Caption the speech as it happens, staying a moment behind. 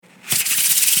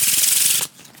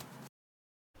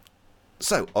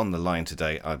So, on the line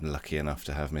today, I'm lucky enough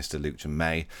to have Mr. Luke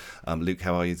Jermay. Luke,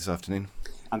 how are you this afternoon?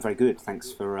 I'm very good.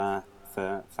 Thanks for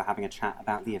having a chat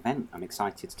about the event. I'm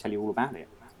excited to tell you all about it.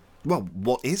 Well,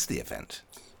 what is the event?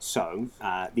 So,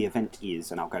 the event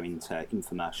is, and I'll go into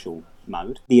infomercial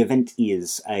mode. The event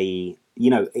is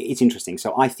it's interesting.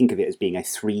 So, I think of it as being a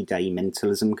 3-day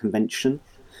mentalism convention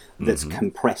that's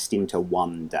compressed into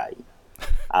one day.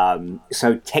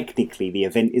 So technically, the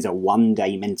event is a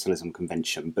 1-day mentalism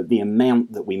convention, but the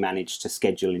amount that we managed to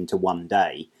schedule into one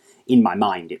day, in my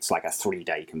mind, it's like a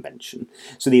 3-day convention.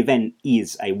 So the event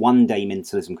is a 1-day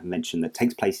mentalism convention that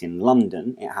takes place in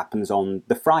London. It happens on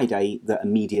the Friday that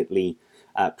immediately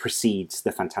precedes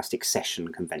the Fantastic Session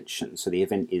convention. So the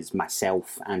event is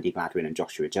myself, Andy Gladwin, and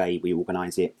Joshua J. We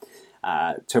organise it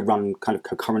to run kind of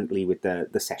concurrently with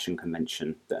the session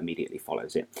convention that immediately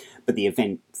follows it. But the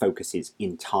event focuses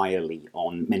entirely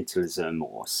on mentalism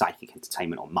or psychic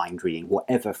entertainment or mind reading,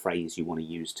 whatever phrase you want to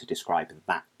use to describe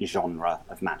that genre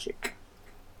of magic.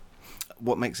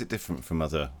 What makes it different from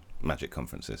other magic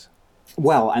conferences?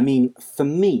 Well, I mean, for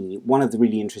me, one of the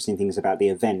really interesting things about the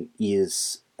event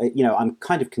is, I'm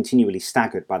kind of continually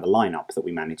staggered by the lineup that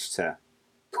we managed to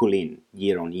pull in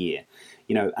year on year.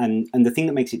 And the thing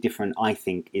that makes it different, I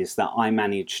think, is that I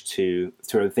managed to,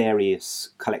 through a various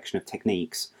collection of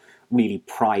techniques, really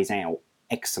prize out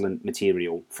excellent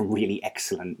material from really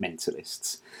excellent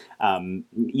mentalists.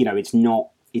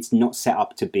 It's not set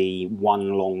up to be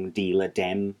one long dealer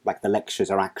dem. Like, the lectures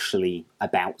are actually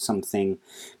about something.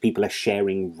 People are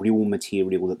sharing real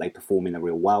material that they perform in the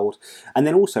real world. And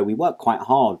then also we work quite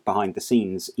hard behind the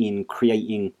scenes in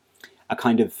creating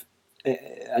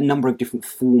a number of different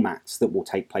formats that will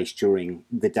take place during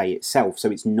the day itself.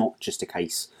 So it's not just a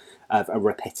case of a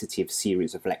repetitive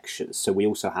series of lectures. So we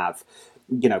also have,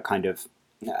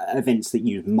 events that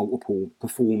use multiple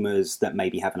performers that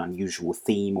maybe have an unusual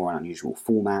theme or an unusual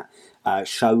format,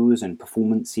 shows and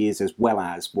performances, as well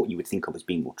as what you would think of as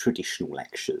being more traditional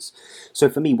lectures. So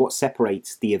for me, what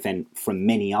separates the event from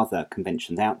many other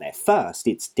conventions out there, first,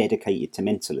 it's dedicated to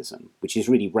mentalism, which is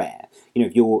really rare.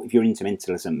 If you're into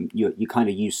mentalism, you're kind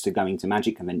of used to going to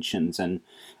magic conventions, and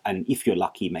if you're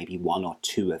lucky, maybe one or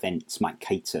two events might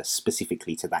cater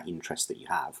specifically to that interest that you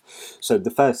have. So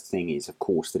the first thing is, of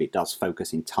course, that it does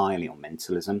focus entirely on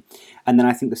mentalism. And then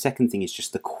I think the second thing is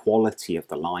just the quality of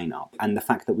the lineup and the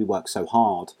fact that we work so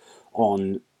hard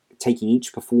on taking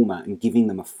each performer and giving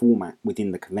them a format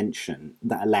within the convention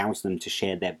that allows them to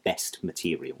share their best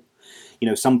material.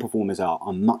 Some performers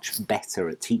are much better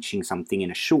at teaching something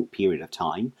in a short period of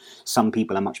time. Some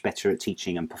people are much better at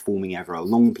teaching and performing over a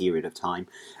long period of time.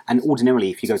 And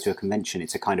ordinarily, if you go to a convention,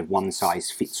 it's a kind of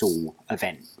one-size-fits-all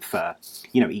event for,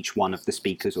 each one of the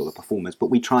speakers or the performers.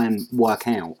 But we try and work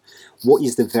out what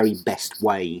is the very best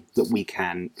way that we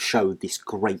can show this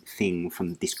great thing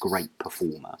from this great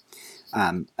performer.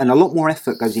 And a lot more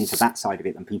effort goes into that side of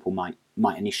it than people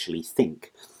might initially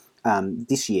think.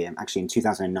 This year, actually in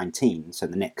 2019, so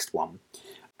the next one,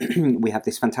 we have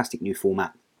this fantastic new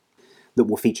format that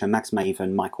will feature Max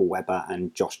Maven, Michael Webber,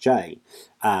 and Josh J.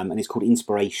 And it's called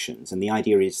Inspirations. And the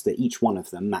idea is that each one of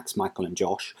them, Max, Michael, and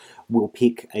Josh, will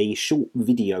pick a short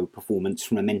video performance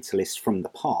from a mentalist from the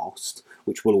past,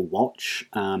 which we'll all watch.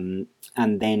 And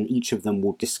then each of them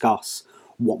will discuss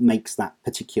what makes that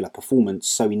particular performance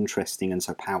so interesting and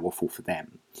so powerful for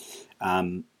them.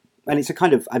 And it's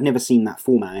I've never seen that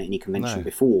format at any convention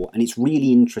before, and it's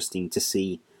really interesting to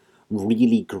see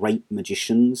really great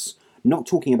magicians not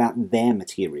talking about their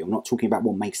material, not talking about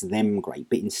what makes them great,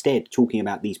 but instead talking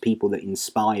about these people that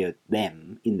inspired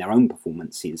them in their own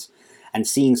performances, and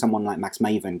seeing someone like Max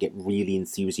Maven get really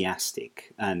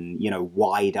enthusiastic and,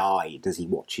 wide-eyed as he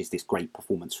watches this great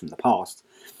performance from the past.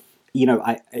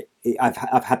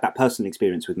 I've had that personal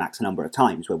experience with Max a number of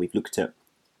times where we've looked at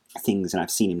things and I've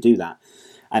seen him do that.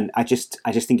 And I just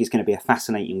think it's going to be a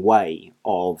fascinating way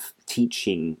of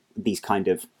teaching these kind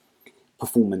of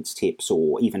performance tips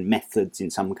or even methods in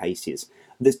some cases.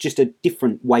 There's just a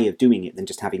different way of doing it than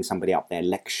just having somebody up there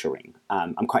lecturing.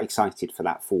 I'm quite excited for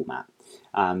that format.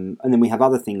 And then we have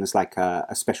other things like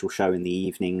a special show in the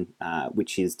evening,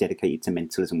 which is dedicated to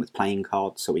mentalism with playing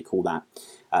cards. So we call that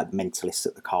Mentalists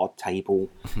at the Card Table.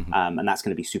 And that's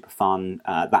going to be super fun.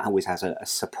 That always has a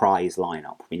surprise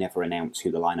lineup. We never announce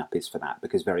who the lineup is for that,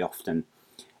 because very often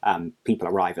people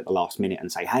arrive at the last minute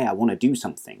and say, hey, I want to do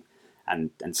something.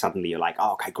 And suddenly you're like,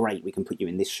 oh, okay, great, we can put you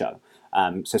in this show.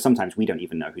 So sometimes we don't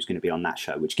even know who's going to be on that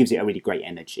show, which gives it a really great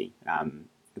energy.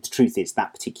 The truth is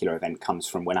that particular event comes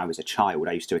from when I was a child.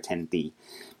 I used to attend the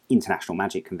international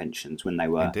magic conventions when they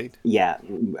were, Indeed. yeah,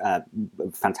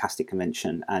 fantastic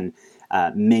convention. And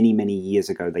Many years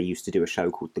ago, they used to do a show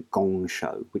called The Gong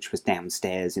Show, which was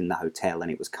downstairs in the hotel,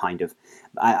 and it was kind of,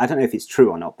 I don't know if it's true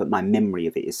or not, but my memory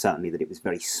of it is certainly that it was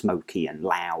very smoky and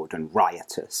loud and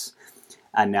riotous.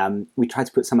 And we tried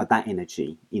to put some of that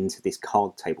energy into this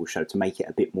card table show to make it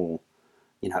a bit more,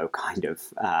 kind of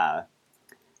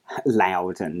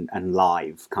loud and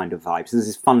live kind of vibe. So there's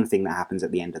this fun thing that happens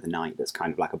at the end of the night that's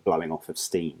kind of like a blowing off of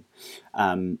steam.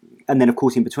 And then, of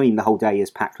course, in between, the whole day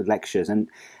is packed with lectures. And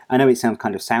I know it sounds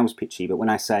kind of sales pitchy, but when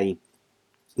I say,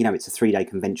 it's a 3-day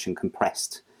convention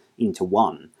compressed into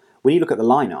one, when you look at the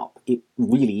lineup, it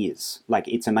really is. Like,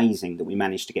 it's amazing that we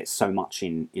managed to get so much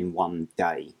in one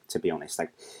day, to be honest.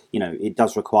 Like, it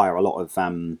does require a lot of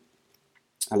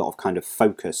kind of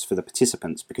focus for the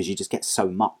participants, because you just get so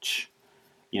much,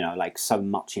 so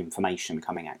much information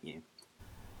coming at you.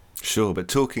 Sure, but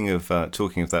talking of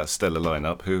that stellar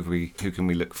lineup, who can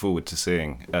we look forward to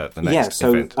seeing at the next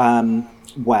event?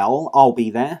 Well, I'll be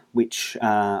there, which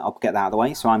I'll get that out of the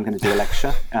way. So I'm going to do a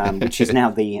lecture, which is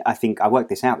now I think I worked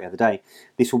this out the other day.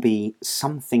 This will be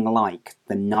something like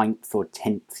the 9th or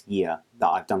 10th year that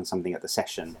I've done something at the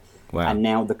session. Wow. And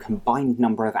now the combined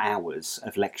number of hours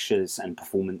of lectures and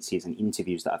performances and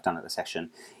interviews that I've done at the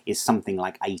session is something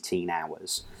like 18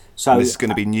 hours. So and this is going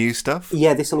to be new stuff?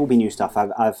 Yeah, this will all be new stuff.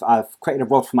 I've created a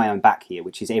rod for my own back here,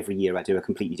 which is every year I do a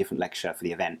completely different lecture for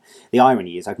the event. The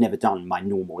irony is I've never done my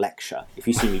normal lecture. If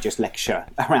you see me just lecture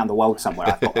around the world somewhere,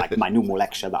 I've got like my normal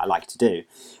lecture that I like to do.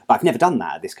 But I've never done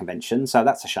that at this convention, so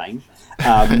that's a shame.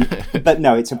 But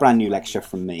no, it's a brand new lecture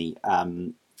from me.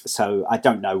 So I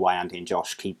don't know why Andy and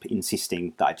Josh keep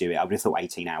insisting that I do it. I would have thought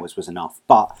 18 hours was enough,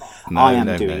 but I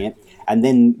am doing it. And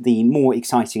then the more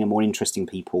exciting and more interesting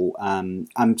people,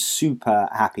 I'm super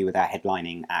happy with our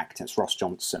headlining act. It's Ross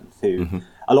Johnson, who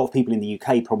a lot of people in the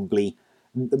UK probably,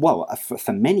 well,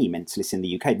 for many mentalists in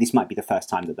the UK, this might be the first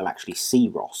time that they'll actually see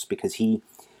Ross, because he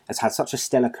has had such a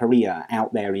stellar career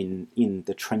out there in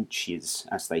the trenches,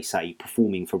 as they say,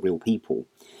 performing for real people,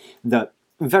 that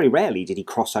very rarely did he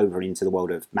cross over into the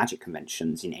world of magic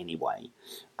conventions in any way.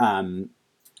 And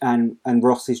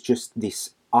Ross is just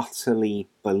this utterly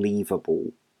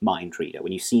believable mind reader.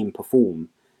 When you see him perform,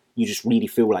 you just really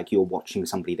feel like you're watching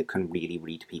somebody that can really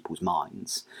read people's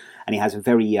minds. And he has a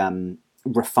very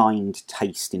refined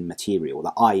taste in material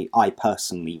that I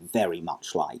personally very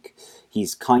much like.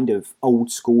 He's kind of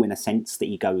old school in a sense that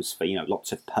he goes for,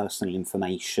 lots of personal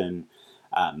information,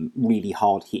 really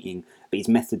hard hitting, but his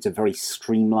methods are very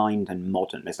streamlined and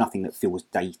modern. There's nothing that feels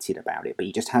dated about it, but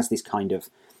he just has this kind of,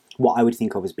 what I would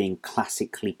think of as being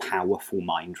classically powerful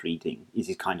mind reading is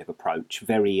his kind of approach.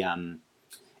 Very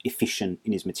efficient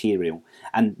in his material.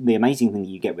 And the amazing thing that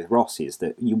you get with Ross is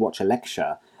that you watch a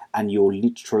lecture and you're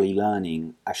literally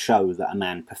learning a show that a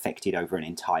man perfected over an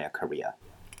entire career.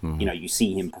 You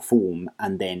see him perform,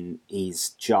 and then he's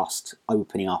just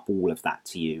opening up all of that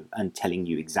to you and telling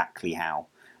you exactly how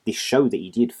this show that he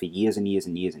did for years and years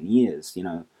and years and years,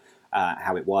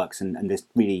 how it works. And there's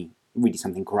really, really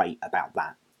something great about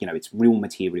that. It's real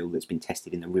material that's been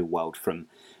tested in the real world from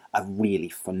a really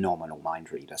phenomenal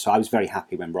mind reader. So I was very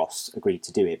happy when Ross agreed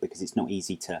to do it, because it's not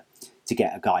easy to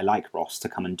get a guy like Ross to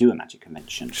come and do a magic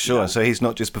convention. Sure, so he's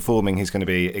not just performing, he's going to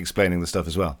be explaining the stuff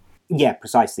as well. Yeah,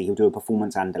 precisely. He'll do a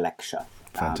performance and a lecture.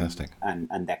 Fantastic. And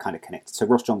they're kind of connected. So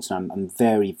Ross Johnson, I'm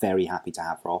very, very happy to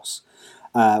have Ross.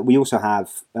 We also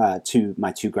have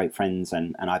my two great friends,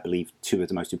 and I believe two of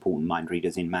the most important mind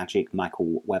readers in magic,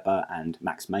 Michael Webber and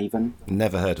Max Maven.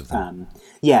 Never heard of them.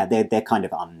 Yeah, they're kind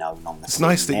of unknown on the It's scene.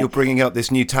 nice that you're bringing up this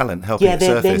new talent, helping it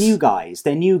surface. They're new guys.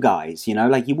 They're new guys,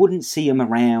 like you wouldn't see them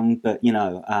around, but,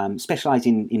 specialise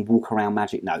in walk-around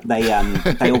magic. No,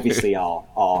 they obviously are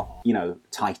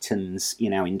titans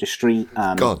in our industry.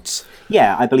 Gods.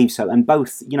 Yeah, I believe so. And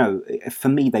both, for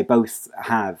me, they both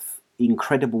have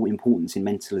incredible importance in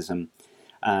mentalism.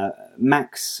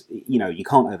 Max, you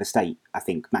can't overstate, I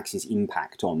think, Max's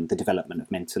impact on the development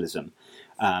of mentalism.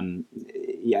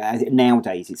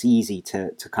 Nowadays it's easy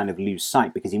to kind of lose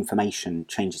sight, because information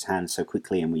changes hands so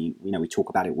quickly, and we talk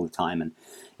about it all the time, and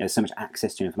there's so much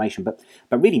access to information. But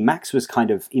really, Max was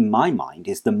kind of, in my mind,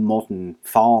 is the modern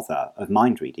father of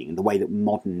mind reading, and the way that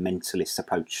modern mentalists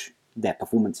approach their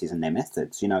performances and their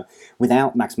methods.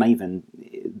 Without Max Maven,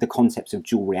 the concepts of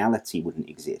dual reality wouldn't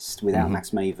exist. Without Max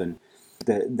Maven,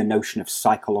 the notion of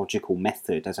psychological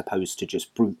method as opposed to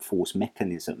just brute force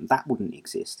mechanism, that wouldn't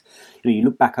exist. You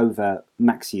look back over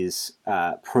Max's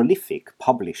prolific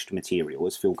published material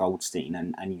as Phil Goldstein,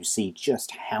 and you see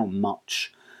just how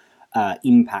much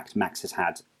impact Max has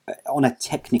had on a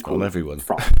technical on everyone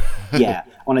front,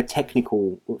 on a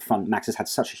technical front, Max has had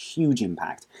such a huge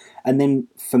impact. And then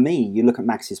for me, you look at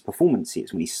Max's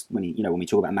performances when we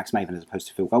talk about Max Maven as opposed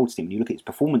to Phil Goldstein. When you look at his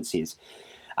performances,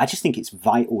 I just think it's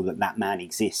vital that man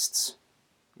exists.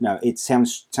 No, it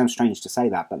sounds strange to say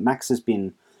that, but Max has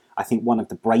been, I think, one of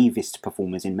the bravest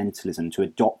performers in mentalism to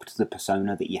adopt the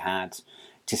persona that he had,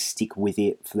 to stick with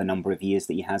it for the number of years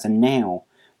that he has. And now,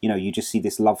 you just see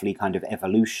this lovely kind of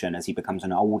evolution as he becomes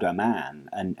an older man,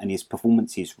 and his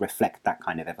performances reflect that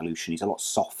kind of evolution. He's a lot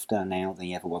softer now than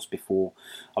he ever was before,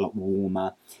 a lot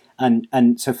warmer.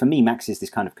 And so for me, Max is this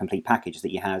kind of complete package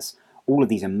that he has all of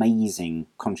these amazing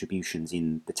contributions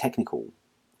in the technical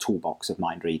toolbox of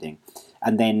mind reading,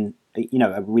 and then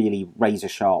a really razor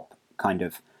sharp kind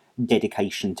of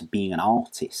dedication to being an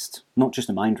artist, not just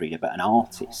a mind reader but an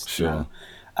artist. Sure.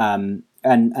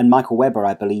 And Michael Weber,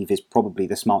 I believe, is probably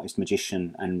the smartest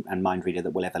magician and mind reader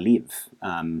that will ever live.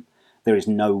 There is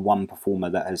no one performer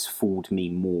that has fooled me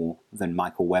more than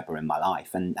Michael Weber in my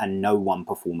life, and no one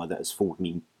performer that has fooled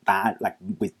me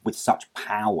with such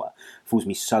power, fools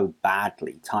me so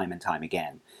badly time and time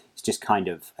again. It's just kind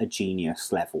of a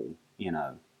genius level,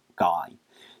 guy.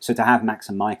 So to have Max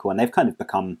and Michael, and they've kind of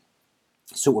become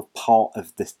sort of part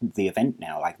of the event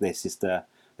now. Like we've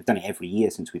done it every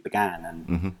year since we began,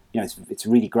 and it's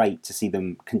really great to see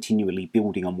them continually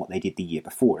building on what they did the year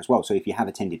before as well. So if you have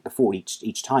attended before,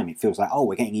 each time it feels like, oh,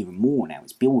 we're getting even more now.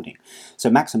 It's building. So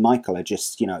Max and Michael are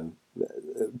just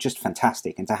just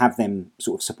fantastic, and to have them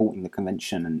sort of supporting the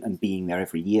convention and being there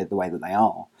every year the way that they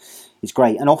are is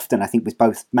great. And often I think with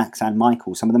both Max and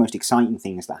Michael, some of the most exciting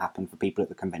things that happen for people at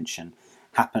the convention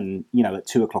happen, at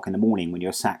 2 o'clock in the morning when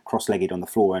you're sat cross-legged on the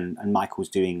floor and Michael's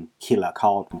doing killer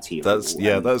card material. That's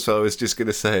what I was just going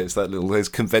to say. It's those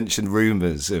convention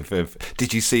rumours of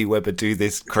did you see Weber do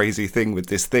this crazy thing with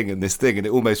this thing and this thing, and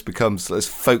it almost becomes as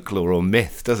folklore or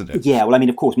myth, doesn't it? Yeah, well, I mean,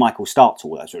 of course, Michael starts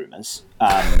all those rumours.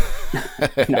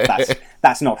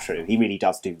 That's not true. He really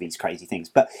does do these crazy things.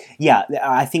 But yeah,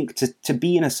 I think to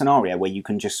be in a scenario where you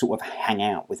can just sort of hang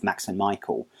out with Max and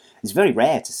Michael, it's very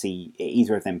rare to see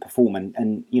either of them perform,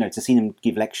 and to see them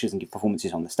give lectures and give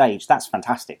performances on the stage, that's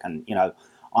fantastic. And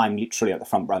I'm literally at the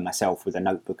front row myself with a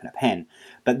notebook and a pen.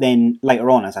 But then later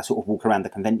on, as I sort of walk around the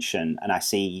convention and I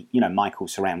see Michael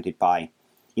surrounded by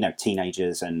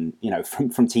teenagers, and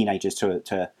from teenagers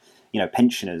to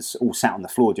pensioners all sat on the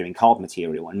floor doing card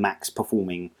material, and Max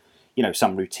performing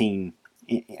some routine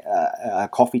a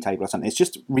coffee table or something, it's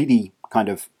just really kind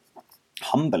of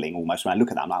humbling almost when I look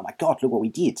at that. I'm like, oh my God, look what we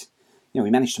did. We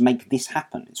managed to make this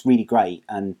happen. It's really great.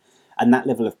 And that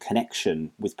level of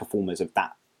connection with performers of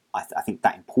that, I think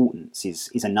that importance is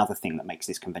another thing that makes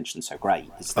this convention so great.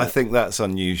 I think that's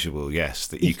unusual, yes,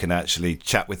 that you can actually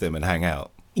chat with them and hang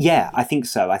out. Yeah, I think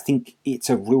so. I think it's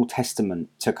a real testament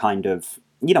to kind of,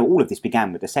 all of this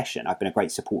began with the session. I've been a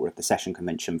great supporter of the session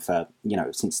convention for,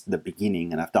 since the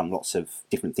beginning, and I've done lots of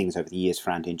different things over the years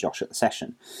for Andy and Josh at the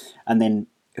session. And then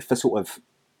for sort of,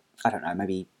 I don't know,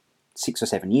 maybe 6 or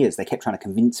 7 years, they kept trying to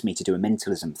convince me to do a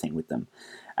mentalism thing with them.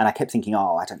 And I kept thinking,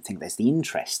 I don't think there's the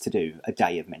interest to do a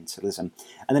day of mentalism.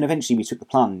 And then eventually we took the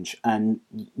plunge, and,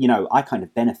 I kind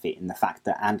of benefit in the fact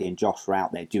that Andy and Josh were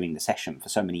out there doing the session for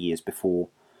so many years before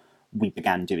we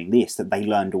began doing this, that they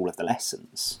learned all of the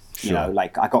lessons. Sure. I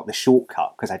got the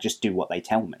shortcut because I just do what they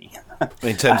tell me.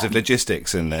 In terms of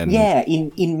logistics and yeah,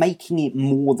 in making it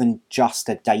more than just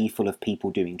a day full of people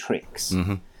doing tricks.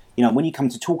 Mm-hmm. When you come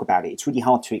to talk about it, it's really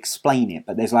hard to explain it,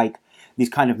 but there's this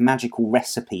kind of magical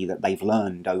recipe that they've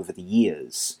learned over the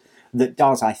years that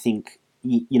does, I think,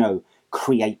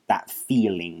 create that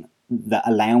feeling that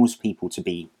allows people to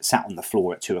be sat on the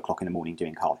floor at 2 o'clock in the morning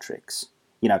doing card tricks.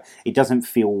 It doesn't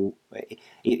feel,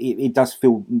 it does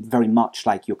feel very much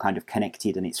like you're kind of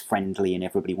connected, and it's friendly and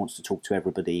everybody wants to talk to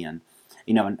everybody. And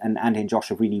Andy and Josh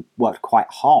have really worked quite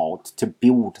hard to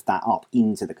build that up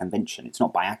into the convention. It's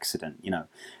not by accident,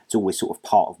 it's always sort of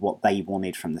part of what they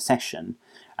wanted from the session.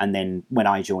 And then when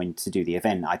I joined to do the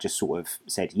event, I just sort of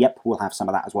said, yep, we'll have some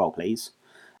of that as well, please.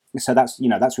 So that's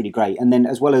really great. And then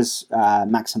as well as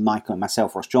Max and Michael and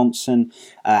myself, Ross Johnson,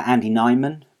 Andy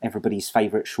Nyman, everybody's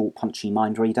favourite short, punchy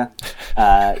mind reader,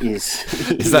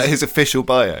 is that his official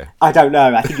bio? I don't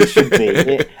know. I think it should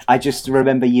be. I just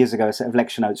remember years ago a set of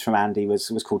lecture notes from Andy was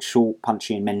called Short,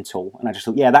 Punchy and Mental. And I just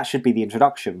thought, yeah, that should be the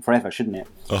introduction forever, shouldn't it?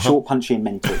 Uh-huh. Short, punchy and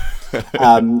mental.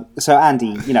 So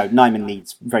Andy, Nyman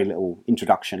needs very little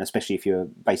introduction, especially if you're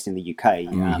based in the UK.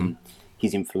 Mm-hmm.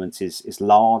 His influence is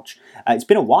large. It's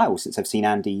been a while since I've seen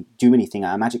Andy do anything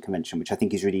at a Magic convention, which I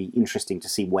think is really interesting to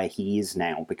see where he is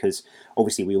now, because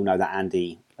obviously we all know that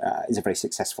Andy is a very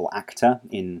successful actor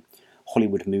in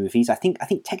Hollywood movies. I think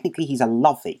technically he's a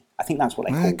lovey. I think that's what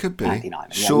they call it could be. Andy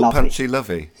Nyman. Short, lovey. punchy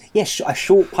lovey. Yes, a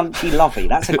short, punchy lovey.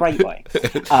 That's a great way.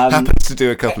 Happens to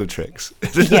do a couple of tricks.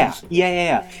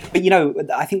 yeah.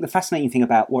 But, I think the fascinating thing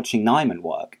about watching Nyman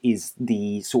work is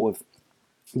the sort of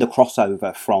the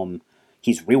crossover from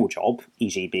his real job,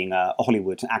 e.g. being a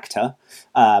Hollywood actor,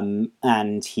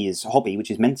 and his hobby,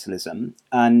 which is mentalism,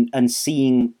 and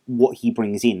seeing what he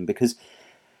brings in. Because,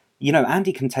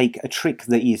 Andy can take a trick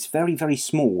that is very, very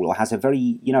small or has a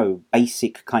very,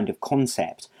 basic kind of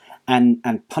concept and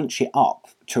punch it up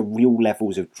to real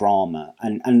levels of drama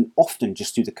and often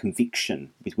just through the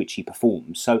conviction with which he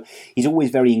performs. So he's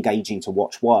always very engaging to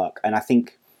watch work. And I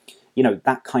think,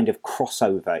 that kind of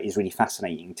crossover is really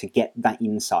fascinating, to get that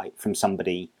insight from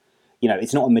somebody.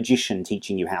 It's not a magician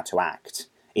teaching you how to act.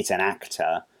 It's an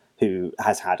actor who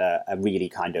has had a really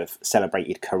kind of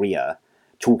celebrated career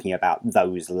talking about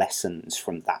those lessons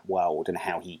from that world and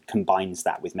how he combines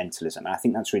that with mentalism. And I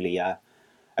think that's really a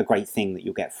great thing that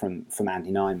you'll get from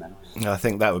Andy Nyman. I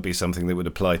think that would be something that would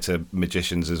apply to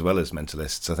magicians as well as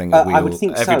mentalists. I think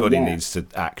everybody needs to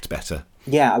act better.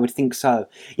 Yeah, I would think so.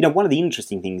 One of the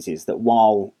interesting things is that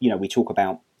while, we talk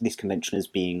about this convention as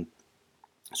being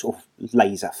sort of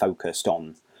laser focused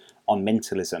on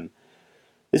mentalism,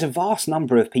 there's a vast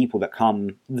number of people that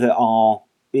come that are,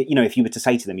 if you were to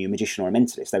say to them, you're a magician or a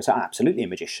mentalist, they would say, absolutely a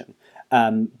magician.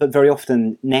 But very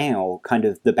often now, kind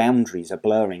of the boundaries are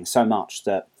blurring so much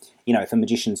that, if a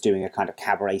magician's doing a kind of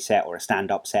cabaret set or a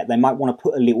stand-up set, they might want to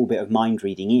put a little bit of mind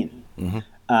reading in. Mm-hmm.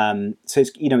 So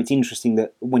it's, it's interesting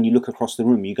that when you look across the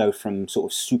room, you go from sort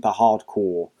of super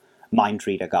hardcore mind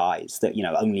reader guys that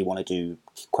only want to do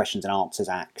questions and answers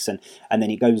acts, and then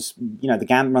it goes,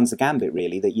 runs the gambit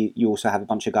really, that you also have a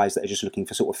bunch of guys that are just looking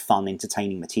for sort of fun,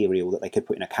 entertaining material that they could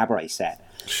put in a cabaret set.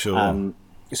 Sure.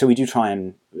 So we do try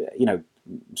and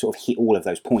sort of hit all of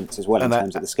those points as well in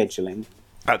terms of the scheduling.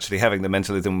 Actually, having the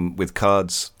mentalism with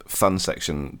cards fun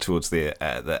section towards the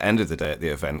end of the day at the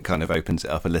event kind of opens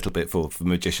it up a little bit for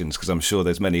magicians, because I'm sure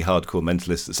there's many hardcore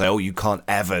mentalists that say, oh, you can't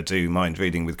ever do mind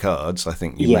reading with cards. I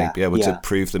think you may be able to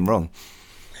prove them wrong.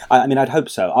 I mean, I'd hope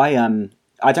so. I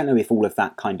don't know if all of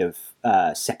that kind of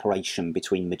separation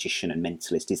between magician and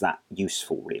mentalist is that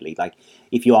useful, really. Like,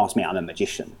 if you ask me, I'm a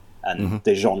magician, and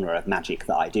the genre of magic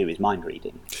that I do is mind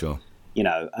reading. Sure.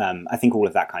 I think all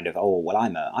of that kind of,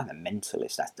 I'm a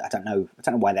mentalist. I don't know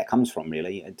where that comes from,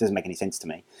 really. It doesn't make any sense to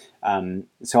me.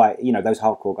 So those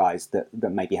hardcore guys that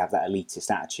maybe have that elitist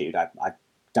attitude, I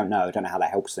don't know. I don't know how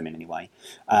that helps them in any way.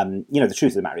 The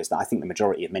truth of the matter is that I think the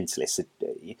majority of mentalists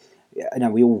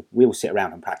we all sit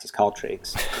around and practice card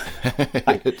tricks.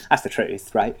 Like, that's the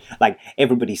truth, right? Like,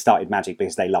 everybody started magic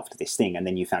because they loved this thing, and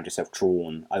then you found yourself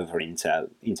drawn over into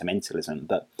mentalism.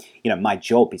 But my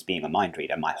job is being a mind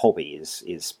reader. My hobby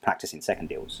is practicing second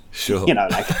deals. Sure.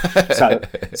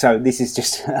 So this is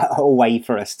just a way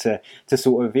for us to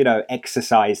sort of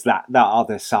exercise that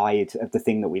other side of the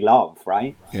thing that we love,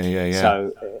 right? Yeah.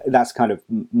 So that's kind of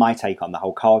my take on the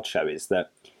whole card show, is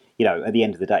that at the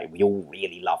end of the day, we all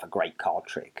really love a great card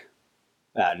trick.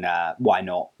 And why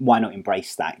not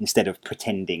embrace that instead of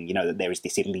pretending, that there is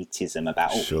this elitism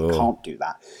about, you can't do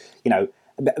that.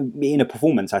 In a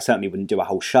performance, I certainly wouldn't do a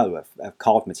whole show of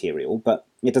card material, but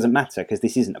it doesn't matter, because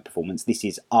this isn't a performance. This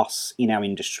is us in our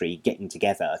industry getting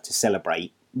together to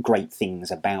celebrate great things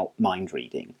about mind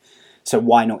reading. So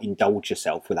why not indulge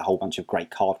yourself with a whole bunch of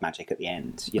great card magic at the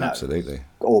end? Absolutely.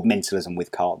 Or mentalism with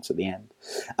cards at the end.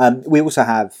 We also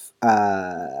have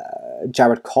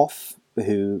Jared Koff,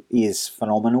 who is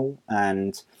phenomenal,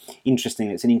 and interesting.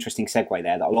 It's an interesting segue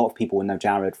there, that a lot of people will know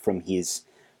Jared from his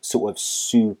sort of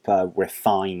super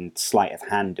refined sleight of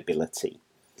hand ability.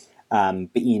 But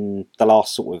in the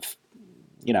last sort of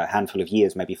handful of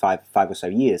years, maybe five or so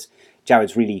years,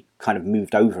 Jared's really kind of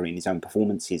moved over in his own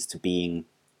performances to being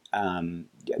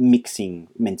mixing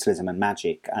mentalism and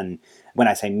magic. And when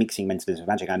I say mixing mentalism and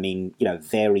magic, I mean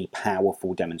very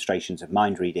powerful demonstrations of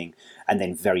mind reading and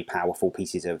then very powerful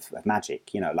pieces of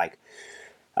magic.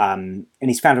 And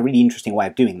he's found a really interesting way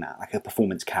of doing that, like a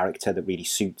performance character that really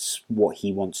suits what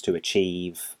he wants to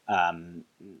achieve. And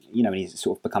he's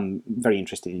sort of become very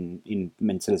interested in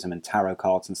mentalism and tarot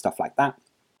cards and stuff like that.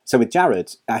 So with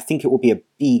Jared, I think it will be a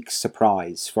big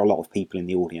surprise for a lot of people in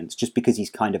the audience, just because he's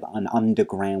kind of an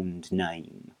underground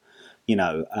name.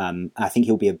 I think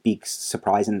he'll be a big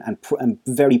surprise and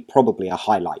very probably a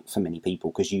highlight for many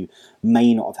people, because you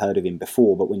may not have heard of him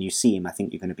before, but when you see him, I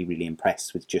think you're going to be really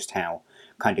impressed with just how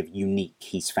kind of unique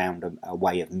he's found a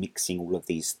way of mixing all of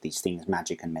these things,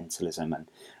 magic and mentalism,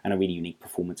 and a really unique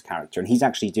performance character. And he's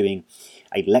actually doing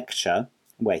a lecture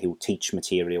where he'll teach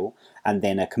material, and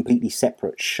then a completely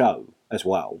separate show as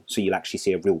well. So you'll actually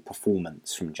see a real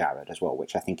performance from Jared as well,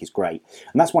 which I think is great.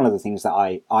 And that's one of the things that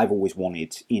I've always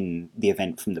wanted in the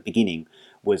event from the beginning,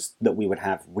 was that we would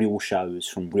have real shows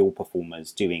from real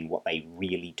performers doing what they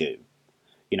really do.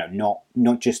 You know,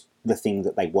 not just the thing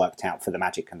that they worked out for the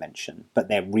Magic Convention, but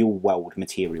their real world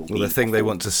material. Well, the thing they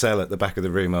want to sell at the back of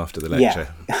the room after the lecture.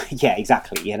 Yeah,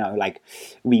 exactly. You know, like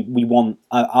we want.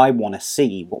 I want to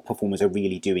see what performers are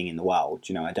really doing in the world.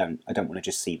 You know, I don't want to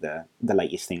just see the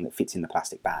latest thing that fits in the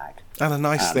plastic bag. And a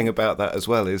nice thing about that as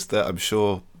well is that I'm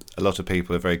sure a lot of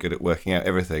people are very good at working out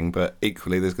everything, but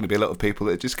equally there's going to be a lot of people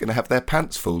that are just going to have their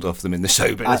pants pulled off them in the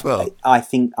show bit as well. I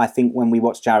think when we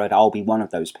watch Jared, I'll be one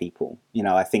of those people. You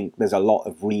know, I think there's a lot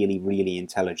of really, really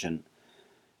intelligent,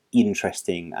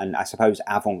 interesting, and I suppose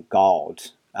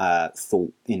avant-garde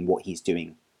thought in what he's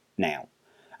doing now.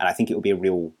 And I think it will be a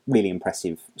really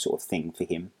impressive sort of thing for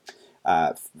him,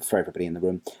 for everybody in the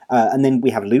room. And then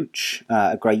we have Luch,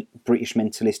 a great British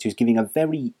mentalist who's giving a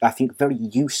very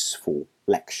useful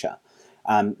lecture.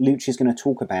 Luch is going to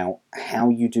talk about how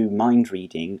you do mind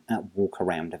reading at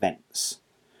walk-around events.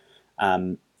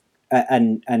 And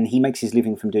he makes his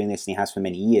living from doing this, and he has for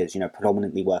many years, you know,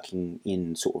 predominantly working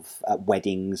in sort of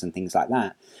weddings and things like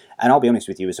that. And I'll be honest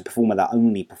with you, as a performer that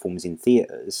only performs in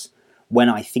theatres, when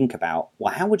I think about,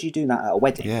 well, how would you do that at a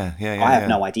wedding? I have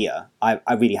no idea. I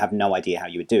really have no idea how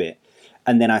you would do it.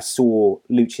 And then I saw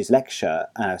Luch's lecture,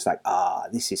 and I was like,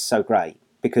 this is so great.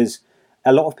 Because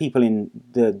a lot of people in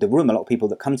the room, a lot of people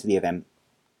that come to the event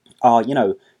are, you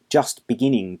know, just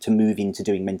beginning to move into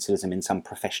doing mentalism in some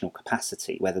professional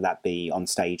capacity, whether that be on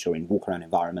stage or in walk-around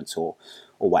environments or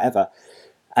whatever.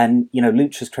 And, you know,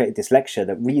 Luch has created this lecture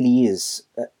that really is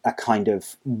a kind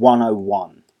of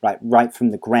 101, right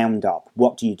from the ground up.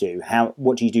 What do you do?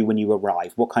 What do you do when you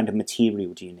arrive? What kind of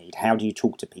material do you need? How do you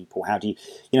talk to people? How do you,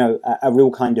 you know, a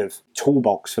real kind of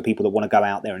toolbox for people that want to go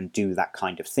out there and do that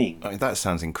kind of thing. I mean, that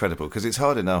sounds incredible, because it's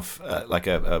hard enough, like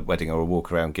a wedding or a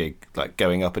walk-around gig, like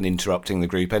going up and interrupting the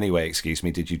group anyway. Excuse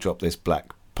me, did you drop this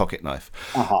black pocket knife?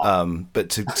 But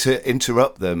to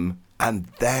interrupt them and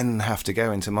then have to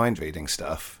go into mind reading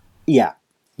stuff. Yeah.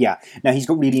 Now, he's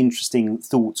got really interesting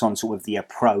thoughts on sort of the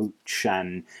approach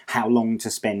and how long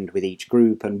to spend with each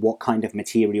group and what kind of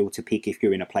material to pick if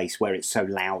you're in a place where it's so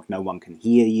loud no one can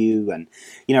hear you. And,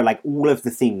 you know, like all of the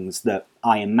things that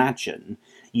I imagine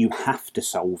you have to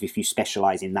solve if you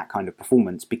specialise in that kind of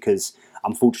performance, because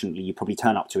unfortunately you probably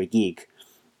turn up to a gig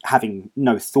having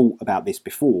no thought about this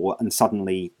before, and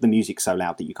suddenly the music's so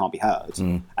loud that you can't be heard,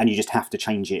 and you just have to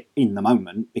change it in the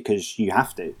moment because you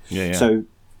have to. So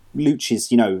Luch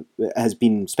is, you know, has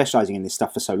been specialising in this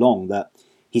stuff for so long that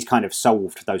he's kind of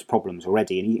solved those problems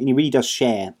already, and he really does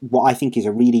share what I think is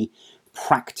a really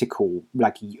practical,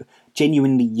 like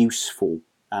genuinely useful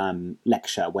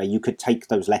lecture where you could take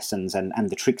those lessons and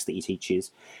the tricks that he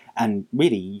teaches, and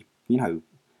really, you know,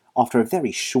 after a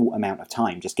very short amount of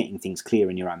time, just getting things clear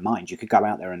in your own mind, you could go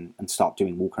out there and start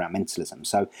doing walk-around mentalism.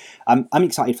 So I'm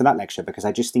excited for that lecture, because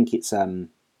I just think it's the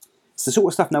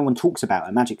sort of stuff no one talks about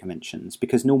at Magic conventions,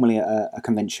 because normally at a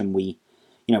convention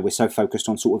we're so focused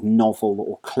on sort of novel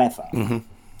or clever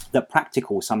that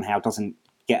practical somehow doesn't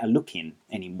get a look in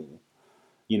anymore,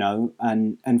 you know.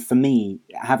 And for me,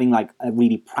 having like a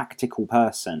really practical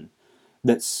person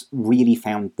that's really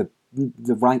found the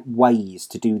right ways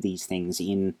to do these things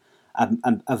in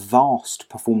a vast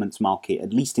performance market,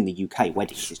 at least in the UK,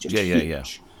 weddings is just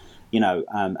huge. You know,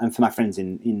 and for my friends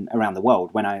in around the world,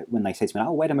 when they say to me,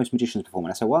 "Oh, where do most magicians perform?"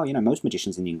 and I say, "Well, you know, most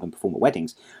magicians in England perform at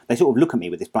weddings." They sort of look at me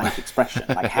with this blank expression,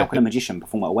 like, "How can a magician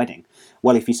perform at a wedding?"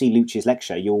 Well, if you see Luch's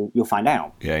lecture, you'll find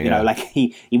out. You know, like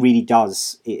he really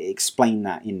does explain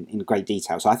that in great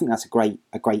detail. So I think that's a great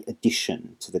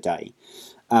addition to the day.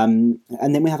 And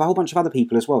then we have a whole bunch of other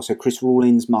people as well. So Chris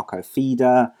Rawlins, Marco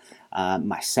Fida,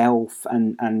 myself,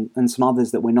 and some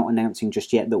others that we're not announcing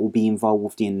just yet that will be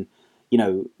involved in, you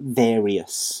know,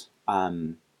 various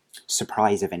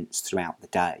surprise events throughout the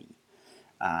day.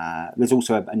 There's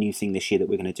also a new thing this year that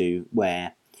we're going to do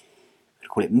where we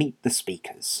call it Meet the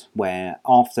Speakers, where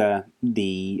after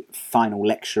the final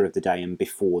lecture of the day and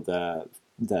before the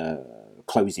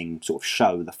closing sort of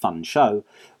show, the fun show,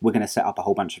 we're going to set up a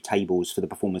whole bunch of tables for the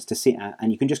performers to sit at,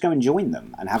 and you can just go and join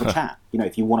them and have a chat. You know,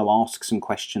 if you want to ask some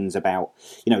questions about,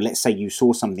 you know, let's say you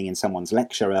saw something in someone's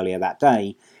lecture earlier that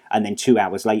day, and then 2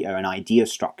 hours later an idea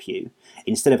struck you,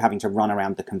 instead of having to run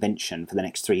around the convention for the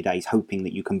next 3 days hoping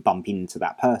that you can bump into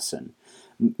that person,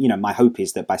 you know, my hope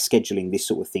is that by scheduling this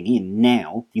sort of thing in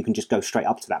now, you can just go straight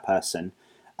up to that person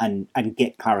and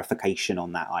get clarification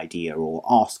on that idea, or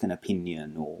ask an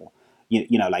opinion, or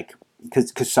you know, like,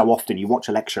 because so often you watch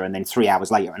a lecture and then 3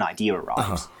 hours later an idea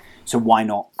arrives. So why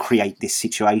not create this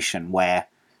situation where,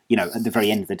 at the very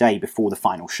end of the day, before the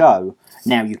final show,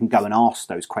 now you can go and ask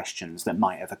those questions that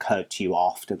might have occurred to you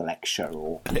after the lecture,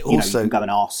 or you can go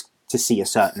and ask to see a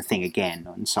certain thing again,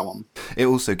 and so on. It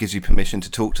also gives you permission to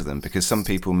talk to them, because some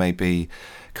people may be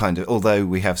kind of, although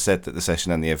we have said that the session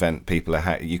and the event, people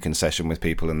are you can session with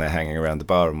people and they're hanging around the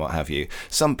bar and what have you.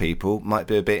 Some people might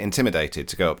be a bit intimidated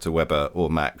to go up to Weber or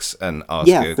Max and ask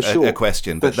a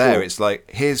question, but it's like,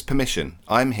 here's permission.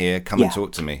 I'm here. Come and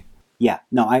talk to me. Yeah,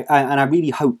 no, I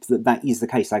really hope that is the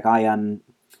case. Like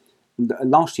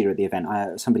last year at the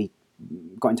event, somebody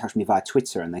got in touch with me via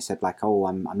Twitter and they said like, oh,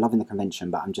 I'm loving the convention,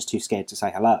 but I'm just too scared to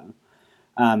say hello.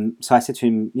 So I said to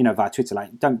him, via Twitter,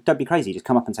 like, don't be crazy, just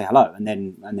come up and say hello. And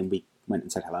then we went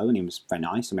and said hello, and he was very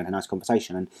nice and we had a nice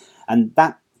conversation. And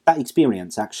that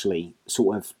experience actually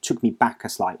sort of took me back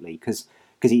slightly, because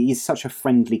it is such a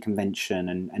friendly convention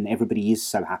and everybody is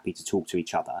so happy to talk to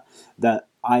each other, that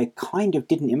I kind of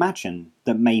didn't imagine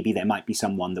that maybe there might be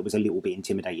someone that was a little bit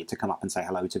intimidated to come up and say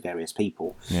hello to various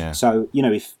people. Yeah. So,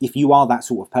 if you are that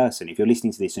sort of person, if you're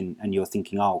listening to this and you're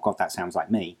thinking, oh, God, that sounds like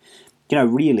me,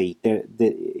 really,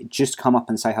 just come up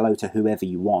and say hello to whoever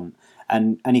you want.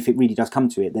 And if it really does come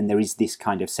to it, then there is this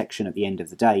kind of section at the end of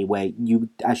the day where you,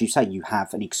 as you say, you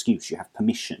have an excuse, you have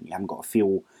permission, you haven't got to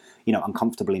feel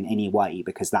uncomfortable in any way,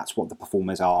 because that's what the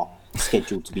performers are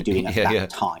scheduled to be doing at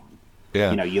that time.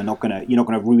 Yeah. You're not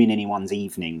gonna ruin anyone's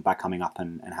evening by coming up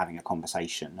and having a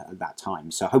conversation at that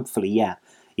time. So hopefully,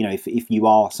 if you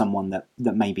are someone that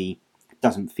maybe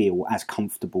doesn't feel as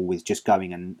comfortable with just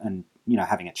going and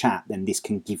having a chat, then this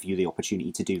can give you the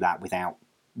opportunity to do that without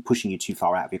pushing you too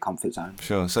far out of your comfort zone.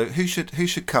 Sure. So who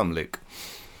should come, Luke?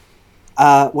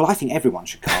 Well, I think everyone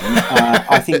should come.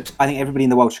 I think everybody in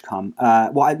the world should come.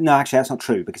 No, actually, that's not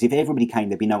true, because if everybody came,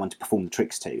 there'd be no one to perform the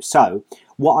tricks to. So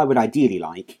what I would ideally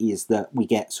like is that we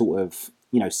get sort of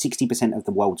 60% of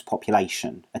the world's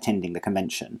population attending the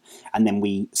convention, and then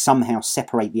we somehow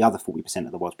separate the other 40%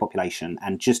 of the world's population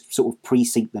and just sort of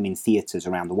pre-seat them in theatres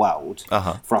around the world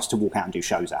for us to walk out and do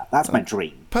shows at. That's my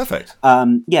dream. Perfect.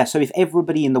 So if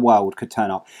everybody in the world could turn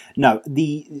up.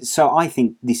 So I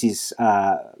think this is...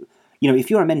 if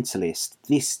you're a mentalist,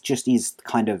 this just is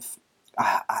kind of...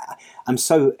 I'm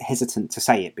so hesitant to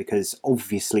say it, because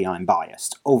obviously I'm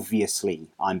biased.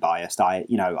 I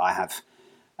have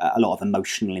a lot of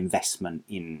emotional investment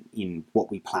in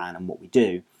what we plan and what we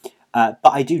do. But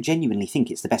I do genuinely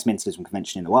think it's the best mentalism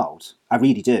convention in the world. I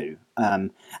really do.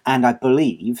 And I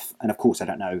believe, and of course I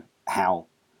don't know how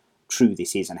true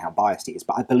this is and how biased it is,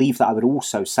 but I believe that I would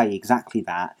also say exactly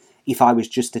that if I was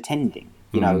just attending.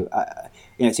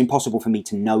 It's impossible for me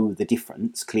to know the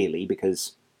difference, clearly,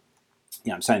 because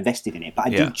I'm so invested in it. But I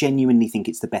do genuinely think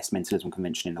it's the best mentalism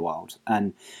convention in the world.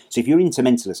 And so if you're into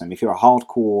mentalism, if you're a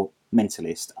hardcore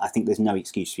mentalist, I think there's no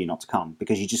excuse for you not to come,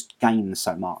 because you just gain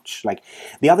so much. Like,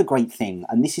 the other great thing,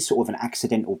 and this is sort of an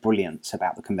accidental brilliance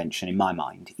about the convention in my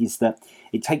mind, is that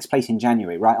it takes place in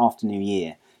January, right after New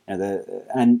Year.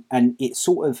 And it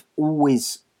sort of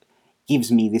always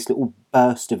gives me this little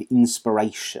burst of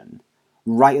inspiration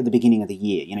right at the beginning of the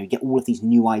year. You get all of these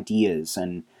new ideas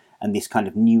and this kind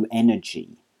of new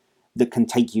energy that can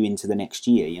take you into the next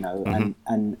year,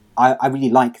 and I really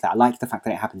like that. I like the fact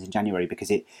that it happens in January, because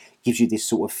it gives you this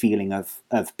sort of feeling of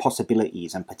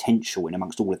possibilities and potential in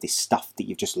amongst all of this stuff that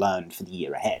you've just learned for the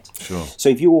year ahead. Sure. So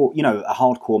if you're, a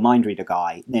hardcore mind reader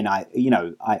guy, then I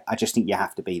just think you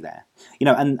have to be there.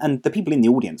 And the people in the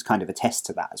audience kind of attest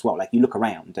to that as well. Like, you look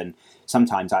around, and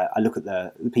sometimes I look at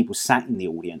the people sat in the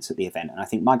audience at the event, and I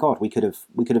think, my God, we could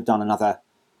have done another...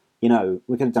 we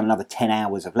could have done another 10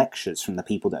 hours of lectures from the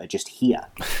people that are just here.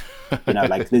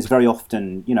 There's very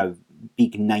often,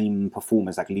 big name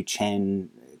performers like Liu Chen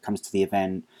comes to the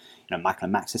event. Michael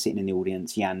and Max are sitting in the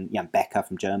audience. Jan Becker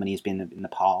from Germany has been in the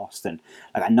past. And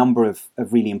like a number of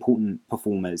really important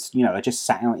performers, are just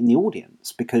sat out in the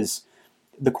audience, because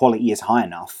the quality is high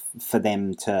enough for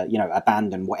them to,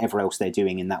 abandon whatever else they're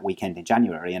doing in that weekend in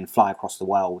January and fly across the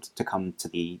world to come to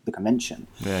the convention.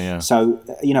 Yeah. So,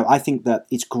 I think that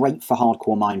it's great for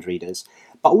hardcore mind readers,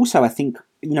 but also I think,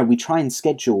 we try and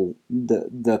schedule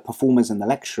the performers and the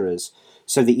lecturers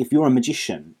so that if you're a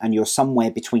magician and you're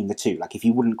somewhere between the two, like if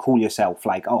you wouldn't call yourself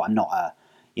like, oh, I'm not a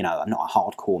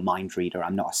hardcore mind reader,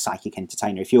 I'm not a psychic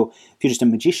entertainer. If you're just a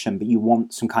magician, but you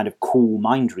want some kind of cool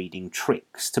mind reading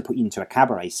tricks to put into a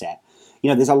cabaret set,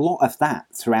 there's a lot of that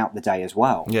throughout the day as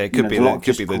well. Yeah, it could be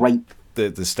great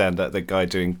the stand-up, the guy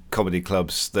doing comedy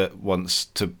clubs that wants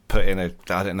to put in I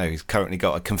don't know, he's currently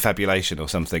got a confabulation or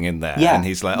something in there, and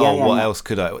he's like, what else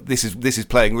could I? This is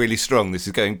playing really strong. This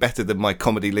is going better than my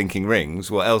comedy linking rings.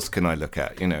 What else can I look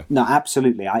at? No,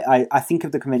 absolutely. I think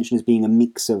of the convention as being a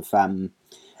mix of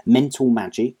mental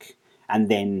magic and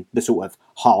then the sort of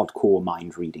hardcore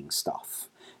mind reading stuff.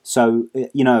 So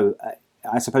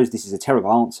I suppose this is a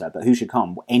terrible answer, but who should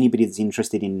come? Anybody that's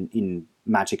interested in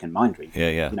magic and mind reading.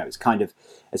 Yeah. It's kind of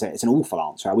it's an awful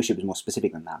answer. I wish it was more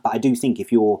specific than that. But I do think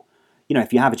if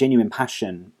if you have a genuine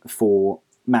passion for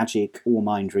magic or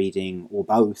mind reading or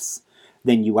both,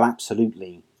 then you will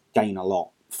absolutely gain a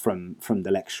lot from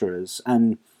the lecturers.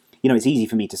 And it's easy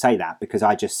for me to say that because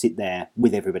I just sit there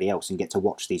with everybody else and get to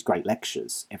watch these great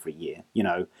lectures every year.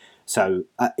 So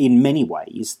in many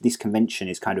ways, this convention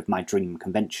is kind of my dream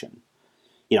convention.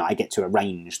 I get to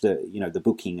arrange the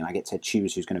booking, and I get to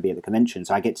choose who's going to be at the convention.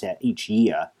 So I get to each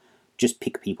year just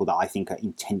pick people that I think are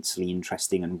intensely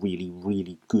interesting and really,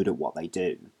 really good at what they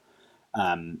do.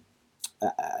 So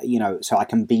I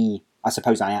can be. I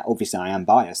suppose I am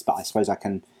biased, but I suppose I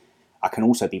can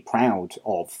also be proud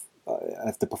of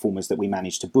the performers that we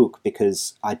manage to book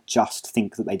because I just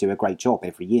think that they do a great job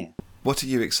every year. What are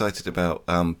you excited about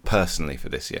personally for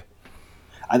this year?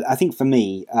 I think for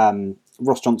me,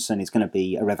 Ross Johnson is going to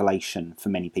be a revelation for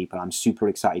many people. I'm super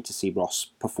excited to see Ross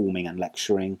performing and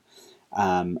lecturing.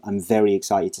 I'm very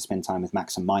excited to spend time with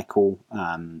Max and Michael.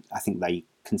 I think they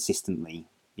consistently,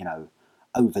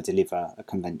 over-deliver at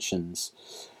conventions.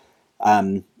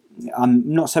 I'm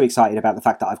not so excited about the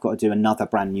fact that I've got to do another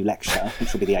brand new lecture,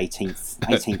 which will be the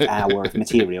 18th hour of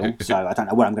material. So I don't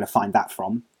know where I'm going to find that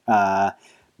from.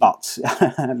 But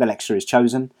the lecture is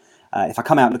chosen. If I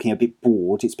come out looking a bit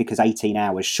bored, it's because 18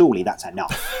 hours, surely that's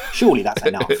enough. No,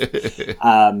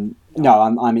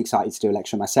 I'm excited to do a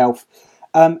lecture myself.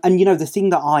 And the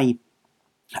thing that I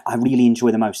really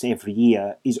enjoy the most every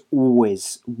year is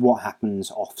always what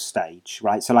happens off stage,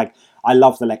 right? So I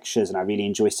love the lectures and I really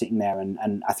enjoy sitting there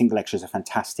and I think the lectures are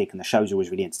fantastic and the show's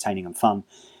always really entertaining and fun.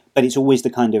 But it's always the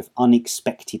kind of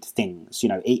unexpected things.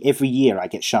 Every year I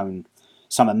get shown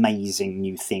some amazing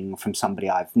new thing from somebody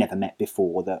I've never met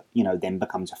before that, then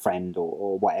becomes a friend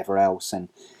or whatever else. And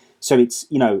so it's,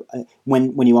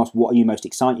 when you ask what are you most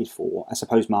excited for, I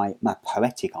suppose my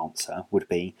poetic answer would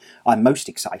be I'm most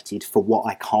excited for what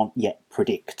I can't yet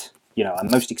predict.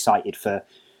 I'm most excited for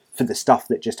the stuff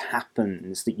that just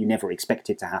happens that you never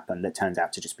expected to happen that turns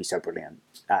out to just be so brilliant.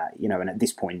 And at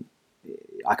this point,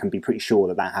 I can be pretty sure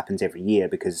that happens every year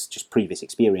because just previous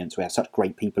experience, we have such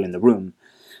great people in the room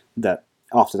that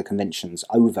after the convention's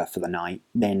over for the night,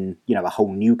 then, a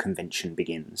whole new convention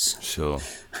begins. Sure.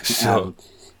 So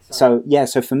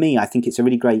for me, I think it's a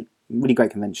really great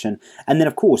convention. And then,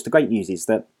 of course, the great news is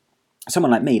that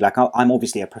someone like me, I'm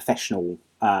obviously a professional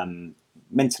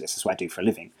mentalist, that's what I do for a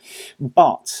living.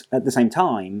 But at the same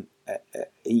time,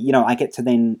 I get to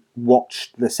then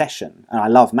watch the session, and I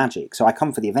love magic. So I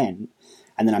come for the event,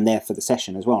 and then I'm there for the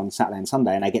session as well on Saturday and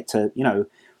Sunday, and I get to, we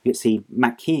get to see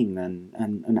Matt King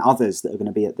and others that are going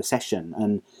to be at the session.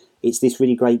 And it's this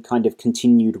really great kind of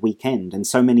continued weekend. And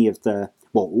so many of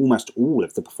almost all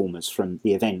of the performers from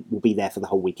the event will be there for the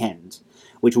whole weekend,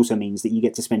 which also means that you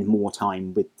get to spend more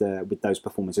time with those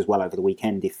performers as well over the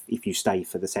weekend if you stay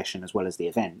for the session as well as the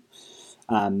event.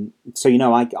 I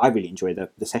really enjoy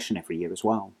the session every year as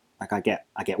well. I get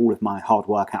all of my hard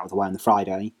work out of the way on the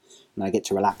Friday, and I get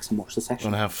to relax and watch the session.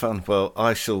 And have fun. Well,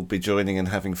 I shall be joining and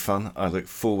having fun. I look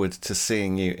forward to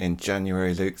seeing you in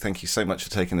January, Luke. Thank you so much for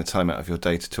taking the time out of your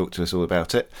day to talk to us all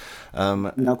about it.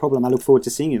 No problem. I look forward to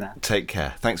seeing you there. Take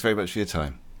care. Thanks very much for your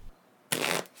time.